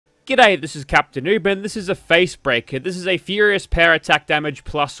G'day, this is Captainoob, and this is a face breaker. This is a furious power attack damage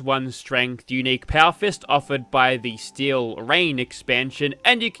 +1 strength unique power fist offered by the Steel Rain expansion,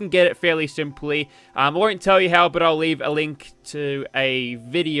 and you can get it fairly simply. I won't tell you how, but I'll leave a link to a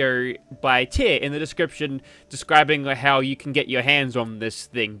video by Tier in the description describing how you can get your hands on this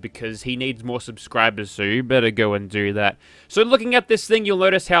thing, because he needs more subscribers, so you better go and do that. So looking at this thing, you'll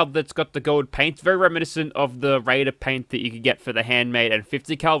notice how that's got the gold paint, very reminiscent of the Raider paint that you could get for the handmade and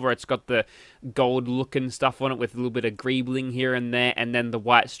 50 cal, where it's got the gold looking stuff on it with a little bit of greebling here and there, and then the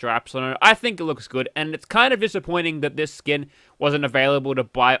white stripes on it. I think it looks good, and it's kind of disappointing that this skin wasn't available to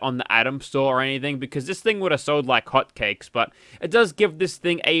buy on the Atom store or anything, because this thing would have sold like hotcakes. But it does give this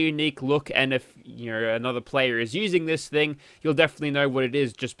thing a unique look, and if another player is using this thing, you'll definitely know what it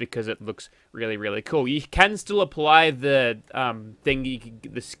is just because it looks really, really cool. You can still apply the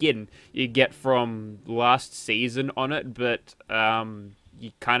the skin you get from last season on it, but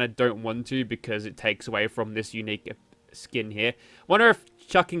you kind of don't want to because it takes away from this unique skin here. Wonder if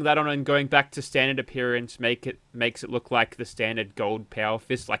chucking that on and going back to standard appearance makes it look like the standard gold power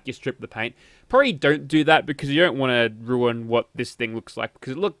fist, like you strip the paint. Probably don't do that because you don't want to ruin what this thing looks like,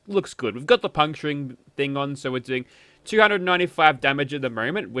 because it looks good. We've got the puncturing thing on, so we're doing 295 damage at the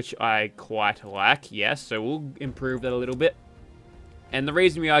moment, which I quite like, yes, so we'll improve that a little bit. And the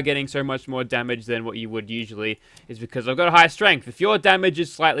reason we are getting so much more damage than what you would usually is because I've got a high strength. If your damage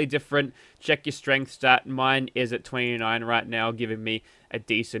is slightly different, check your strength stat. Mine is at 29 right now, giving me a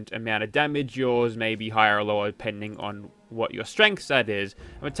decent amount of damage. Yours may be higher or lower depending on what your strength stat is.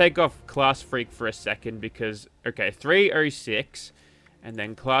 I'm going to take off Class Freak for a second because, okay, 306, and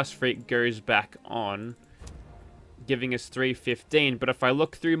then Class Freak goes back on, giving us 315. But if I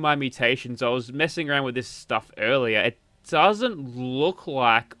look through my mutations, I was messing around with this stuff earlier. It doesn't look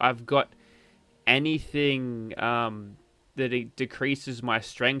like I've got anything that it decreases my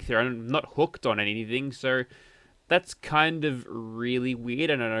strength here. I'm not hooked on anything, so that's kind of really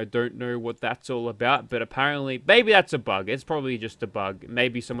weird, and I don't know what that's all about, but apparently, maybe that's a bug. It's probably just a bug.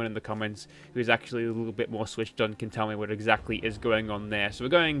 Maybe someone in the comments who's actually a little bit more switched on can tell me what exactly is going on there. So we're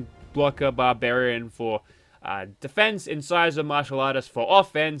going Blocker Barbarian for defense, Incisor Martial Artist for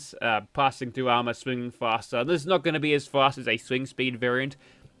offense, passing through armor, swinging faster. This is not going to be as fast as a swing speed variant.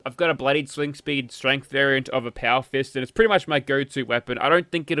 I've got a bloodied swing speed strength variant of a power fist, and it's pretty much my go-to weapon. I don't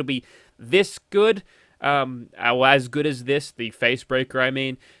think it'll be this good, or as good as this, the face breaker, I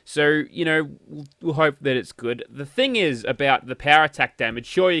mean. So, we'll hope that it's good. The thing is about the power attack damage,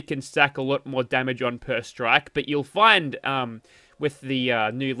 sure, you can stack a lot more damage on per strike, but you'll find, with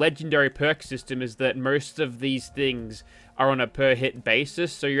the new legendary perk system, is that most of these things are on a per hit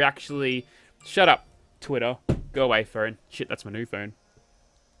basis, so you're actually... Shut up, Twitter. Go away, phone. Shit, that's my new phone.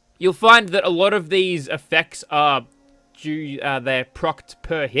 You'll find that a lot of these effects are they're procced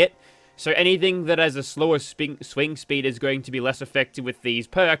per hit, so anything that has a slower swing speed is going to be less effective with these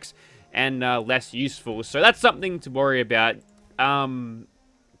perks and less useful, so that's something to worry about.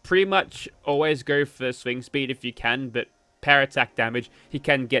 Pretty much always go for swing speed if you can, but power attack damage, he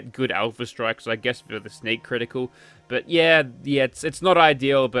can get good alpha strikes, I guess, for the sneak critical. But yeah, it's not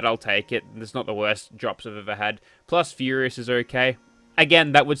ideal, but I'll take it. It's not the worst drops I've ever had. Plus, Furious is okay.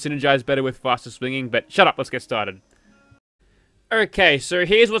 Again, that would synergize better with faster swinging, but shut up, let's get started. Okay, so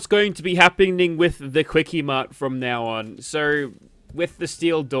here's what's going to be happening with the Quickie Mart from now on. So, with the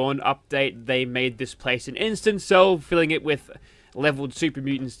Steel Dawn update, they made this place an instant sell, filling it with leveled super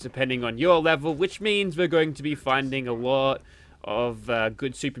mutants depending on your level, which means we're going to be finding a lot of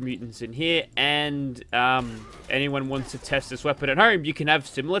good super mutants in here, and anyone wants to test this weapon at home, you can have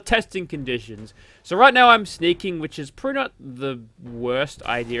similar testing conditions. So right now I'm sneaking, which is pretty not the worst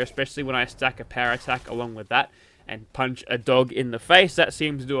idea, especially when I stack a power attack along with that and punch a dog in the face. That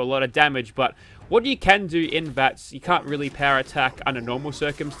seems to do a lot of damage, but what you can do in VATS, you can't really power attack under normal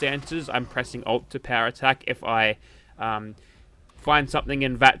circumstances. I'm pressing Alt to power attack. If I find something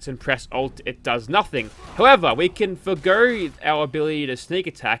in VATS and press Alt, it does nothing. However, we can forgo our ability to sneak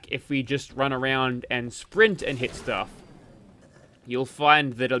attack if we just run around and sprint and hit stuff. You'll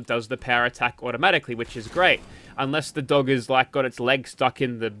find that it does the power attack automatically, which is great. Unless the dog is like got its leg stuck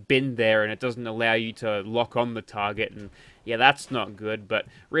in the bin there and it doesn't allow you to lock on the target, and yeah, that's not good. But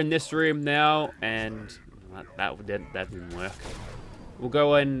we're in this room now, and that didn't work. We'll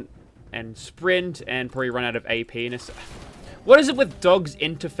go in and sprint and probably run out of AP in a second. What is it with dogs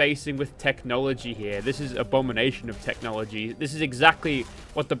interfacing with technology here? This is abomination of technology. This is exactly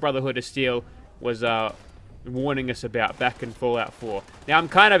what the Brotherhood of Steel was warning us about back in Fallout 4. Now, I'm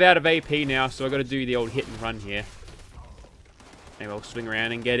kind of out of AP now, so I've got to do the old hit and run here. Maybe I'll swing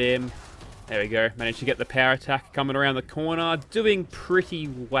around and get him. There we go. Managed to get the power attack coming around the corner. Doing pretty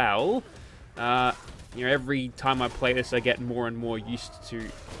well. You know, every time I play this, I get more and more used to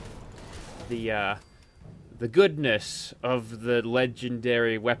the goodness of the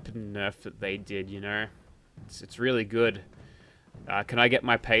legendary weapon nerf that they did, you know. It's really good. Can I get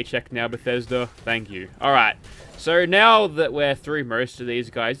my paycheck now, Bethesda? Thank you. Alright, so now that we're through most of these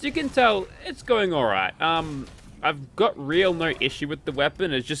guys, you can tell it's going alright. I've got no issue with the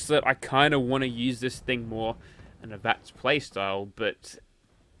weapon. It's just that I kind of want to use this thing more in a VATS playstyle, but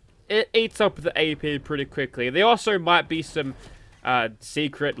it eats up the AP pretty quickly. There also might be some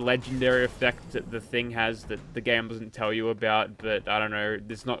secret legendary effect that the thing has that the game doesn't tell you about, but I don't know,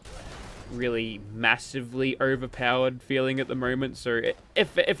 there's not really massively overpowered feeling at the moment, so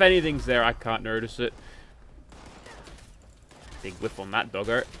if anything's there, I can't notice it. Big whiff on that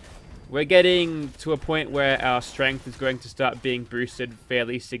doggo. We're getting to a point where our strength is going to start being boosted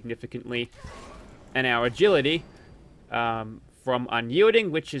fairly significantly, and our agility from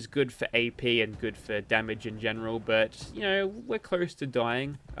unyielding, which is good for AP and good for damage in general, but, you know, we're close to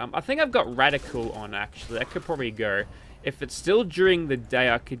dying. I think I've got Radical on, actually. That could probably go. If it's still during the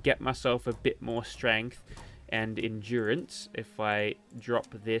day, I could get myself a bit more strength and endurance if I drop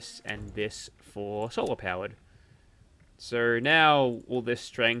this and this for solar powered. So now all this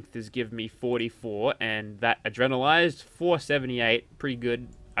strength is giving me 44, and that adrenalized 478, pretty good.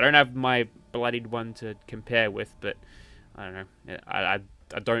 I don't have my bloodied one to compare with, but I don't know. I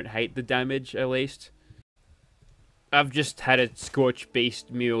don't hate the damage, at least. I've just had a Scorch Beast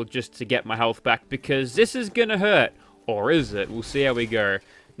Mule just to get my health back, because this is gonna hurt. Or is it? We'll see how we go.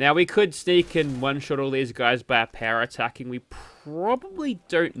 Now, we could sneak and one-shot all these guys by power attacking. We probably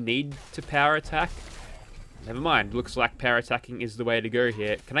don't need to power attack. Never mind. Looks like power attacking is the way to go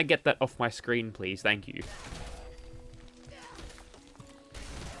here. Can I get that off my screen, please? Thank you.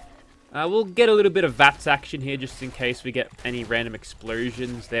 We'll get a little bit of VATS action here just in case we get any random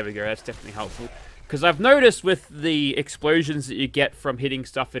explosions. There we go. That's definitely helpful. Because I've noticed with the explosions that you get from hitting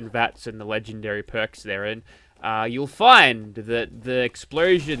stuff in VATS and the legendary perks therein, you'll find that the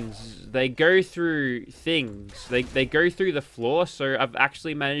explosions, they go through things. They go through the floor, so I've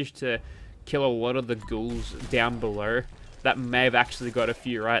actually managed to kill a lot of the ghouls down below. That may have actually got a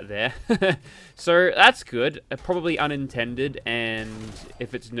few right there. So that's good. Probably unintended, and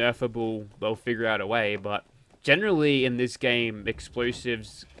if it's nerfable, they'll figure out a way. But generally in this game,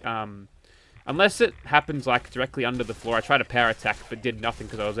 explosives, unless it happens like directly under the floor. I tried to power attack, but did nothing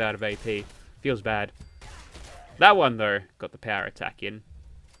because I was out of AP. Feels bad. That one, though, got the power attack in.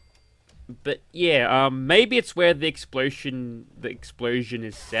 But, yeah, maybe it's where the explosion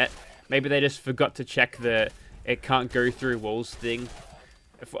is set. Maybe they just forgot to check the it can't go through walls thing.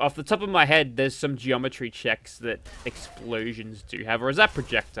 Off the top of my head, there's some geometry checks that explosions do have. Or is that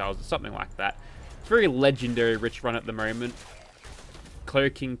projectiles or something like that? It's very legendary rich run at the moment.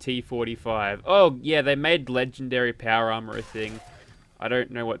 Cloaking T45. Oh, yeah, they made legendary power armor a thing. I don't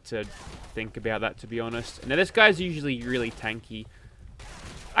know what to think about that, to be honest. Now, this guy's usually really tanky.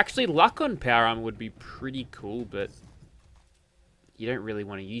 Actually, luck on power armor would be pretty cool, but you don't really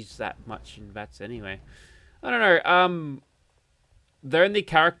want to use that much in VATS anyway. I don't know. The only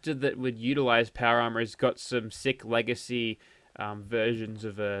character that would utilize power armor has got some sick legacy versions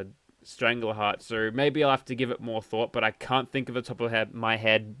of a Strangleheart, so maybe I'll have to give it more thought, but I can't think of the top of my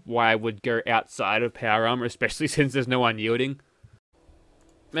head why I would go outside of power armor, especially since there's no unyielding.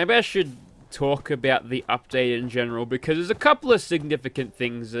 Maybe I should talk about the update in general, because there's a couple of significant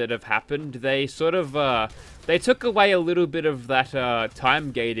things that have happened. They sort of, they took away a little bit of that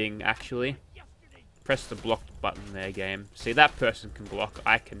time gating, actually. Press the block button there, game. See, that person can block,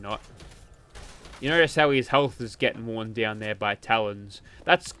 I cannot. You notice how his health is getting worn down there by talons.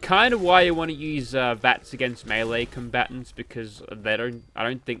 That's kind of why you want to use VATS against melee combatants, because I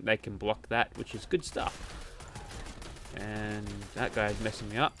don't think they can block that, which is good stuff. And that guy's messing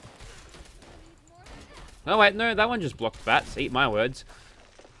me up. Oh wait, no, that one just blocked VATS. Eat my words.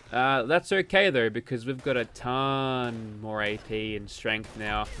 That's okay though, because we've got a ton more AP and strength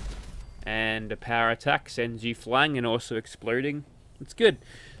now. And a power attack sends you flying and also exploding. It's good.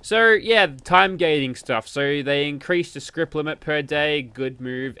 So, yeah, time gating stuff. So, they increased the script limit per day, good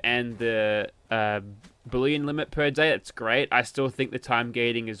move, and the Boolean limit per day. That's great. I still think the time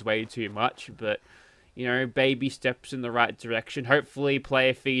gating is way too much, but, you know, baby steps in the right direction. Hopefully,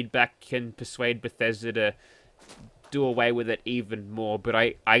 player feedback can persuade Bethesda to do away with it even more. But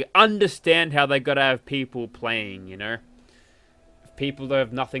I understand how they gotta have people playing, you know? People that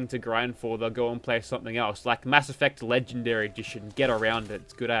have nothing to grind for, they'll go and play something else. Like Mass Effect Legendary Edition. Get around it.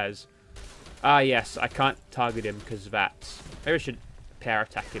 It's good as. Ah, yes. I can't target him because VATS. Maybe I should power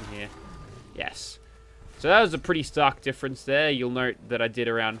attack him here. Yes. So that was a pretty stark difference there. You'll note that I did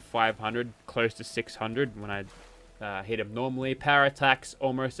around 500, close to 600 when I hit him normally. Power attacks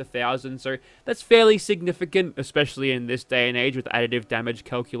almost 1,000, so that's fairly significant, especially in this day and age with additive damage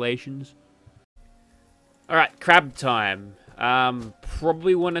calculations. Alright, crab time.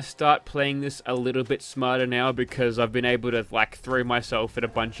 Probably want to start playing this a little bit smarter now because I've been able to, like, throw myself at a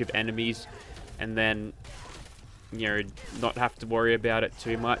bunch of enemies and then, you know, not have to worry about it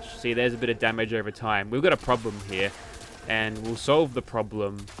too much. See, there's a bit of damage over time. We've got a problem here, and we'll solve the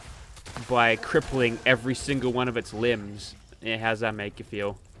problem by crippling every single one of its limbs. Yeah, how's that make you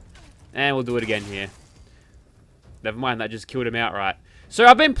feel? And we'll do it again here. Never mind, that just killed him outright. So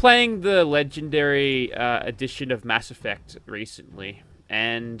I've been playing the legendary edition of Mass Effect recently,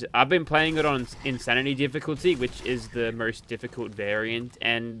 and I've been playing it on Insanity difficulty, which is the most difficult variant,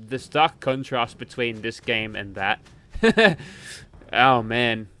 and the stark contrast between this game and that. Oh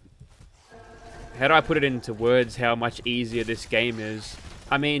man. How do I put it into words how much easier this game is?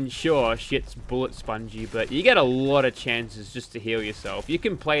 I mean, sure, shit's bullet spongy, but you get a lot of chances just to heal yourself. You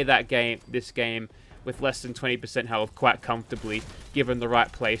can play this game with less than 20% health quite comfortably, given the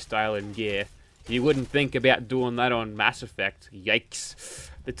right playstyle and gear. You wouldn't think about doing that on Mass Effect. Yikes.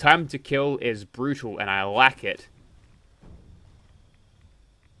 The time to kill is brutal, and I like it.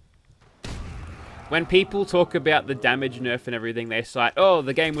 When people talk about the damage nerf and everything, they cite, oh,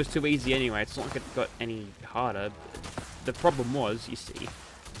 the game was too easy anyway. It's not like it got any harder. The problem was, you see,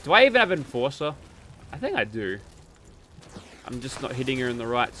 do I even have Enforcer? I think I do. I'm just not hitting her in the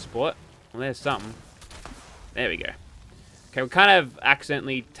right spot. Well, there's something. There we go. Okay, we're kind of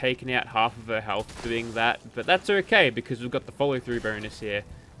accidentally taking out half of her health doing that, but that's okay because we've got the follow-through bonus here.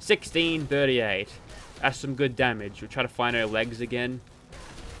 1638. That's some good damage. We'll try to find her legs again.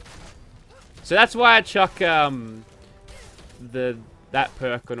 So that's why I chuck that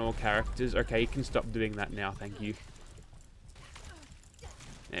perk on all characters. Okay, you can stop doing that now, thank you.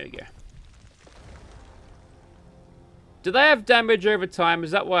 There we go. Do they have damage over time?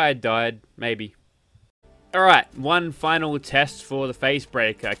 Is that why I died? Maybe. Alright, one final test for the face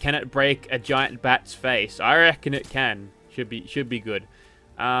breaker. Can it break a giant bat's face? I reckon it can. Should be good.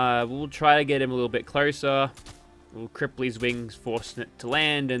 We'll try to get him a little bit closer. We'll cripple his wings, forcing it to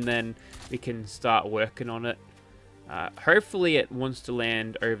land, and then we can start working on it. Hopefully it wants to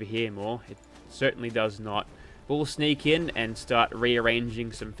land over here more. It certainly does not. We'll sneak in and start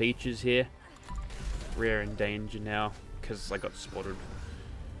rearranging some features here. We're in danger now because I got spotted.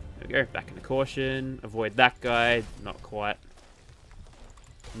 There we go, back into caution. Avoid that guy. Not quite.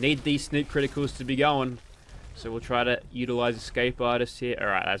 Need these sneak criticals to be going. So we'll try to utilize escape artists here.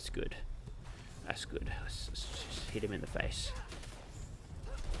 Alright, that's good. That's good. Let's just hit him in the face.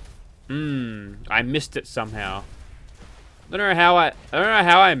 I missed it somehow. I don't know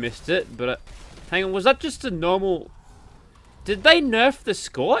how I missed it, but hang on, was that just a normal? Did they nerf the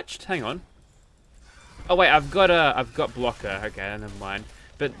Scorched? Hang on. Oh wait, I've got blocker. Okay, never mind.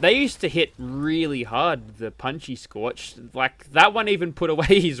 But they used to hit really hard, the punchy Scorched. Like, that one even put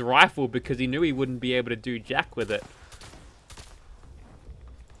away his rifle because he knew he wouldn't be able to do jack with it.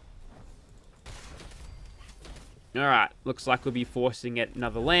 Alright, looks like we'll be forcing at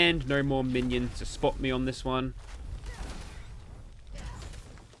another land. No more minions to spot me on this one.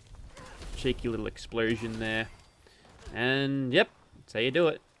 Cheeky little explosion there. And, yep, that's how you do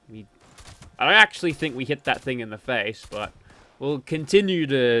it. I don't actually think we hit that thing in the face, but we'll continue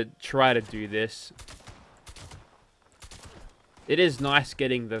to try to do this. It is nice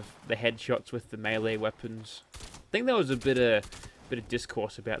getting the headshots with the melee weapons. I think there was a bit of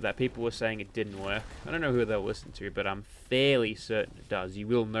discourse about that. People were saying it didn't work. I don't know who they'll listen to, but I'm fairly certain it does. You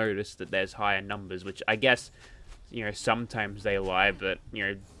will notice that there's higher numbers, which I guess, you know, sometimes they lie, but, you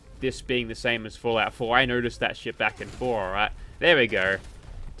know, this being the same as Fallout 4, I noticed that shit back in 4, alright? There we go.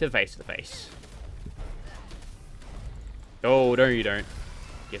 To the face. Oh, no you don't.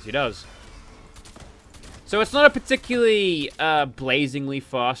 Yes, he does. So it's not a particularly blazingly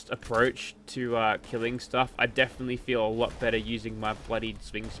fast approach to killing stuff. I definitely feel a lot better using my bloodied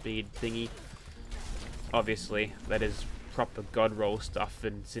swing speed thingy. Obviously, that is proper god roll stuff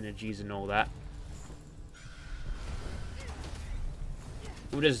and synergies and all that.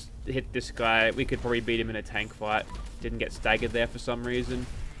 We'll just hit this guy. We could probably beat him in a tank fight. Didn't get staggered there for some reason.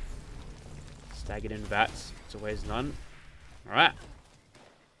 Staggered in VATS. It's always none. Alright.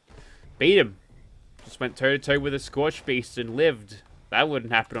 Beat him. Just went toe-to-toe with a Scorched Beast and lived. That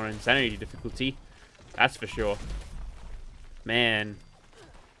wouldn't happen on Insanity difficulty. That's for sure. Man.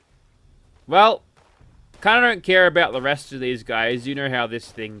 Well, kind of don't care about the rest of these guys. You know how this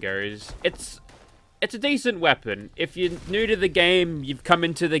thing goes. It's it's a decent weapon. If you're new to the game, you've come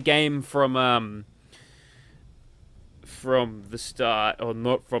into the game from the start, or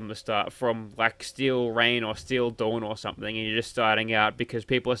not from the start, from like Steel Rain or Steel Dawn or something, and you're just starting out because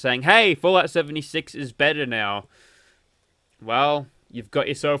people are saying, hey, Fallout 76 is better now. Well, you've got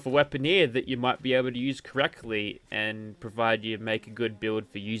yourself a weapon here that you might be able to use correctly, and provide you make a good build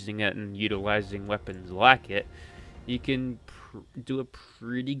for using it and utilizing weapons like it, you can do a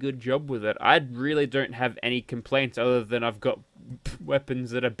pretty good job with it. I really don't have any complaints other than I've got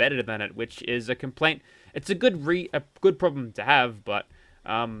weapons that are better than it, which is a complaint. It's a good problem to have, but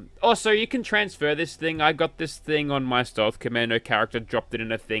also you can transfer this thing. I got this thing on my Stealth Commando character, dropped it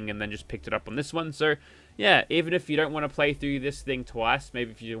in a thing, and then just picked it up on this one. So yeah, even if you don't want to play through this thing twice,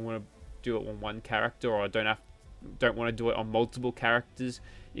 maybe if you don't want to do it on one character, or don't want to do it on multiple characters,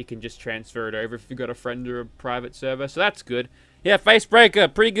 you can just transfer it over if you've got a friend or a private server. So that's good. Yeah, face breaker,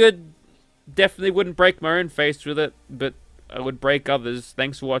 pretty good. Definitely wouldn't break my own face with it, but I would break others.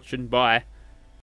 Thanks for watching. Bye.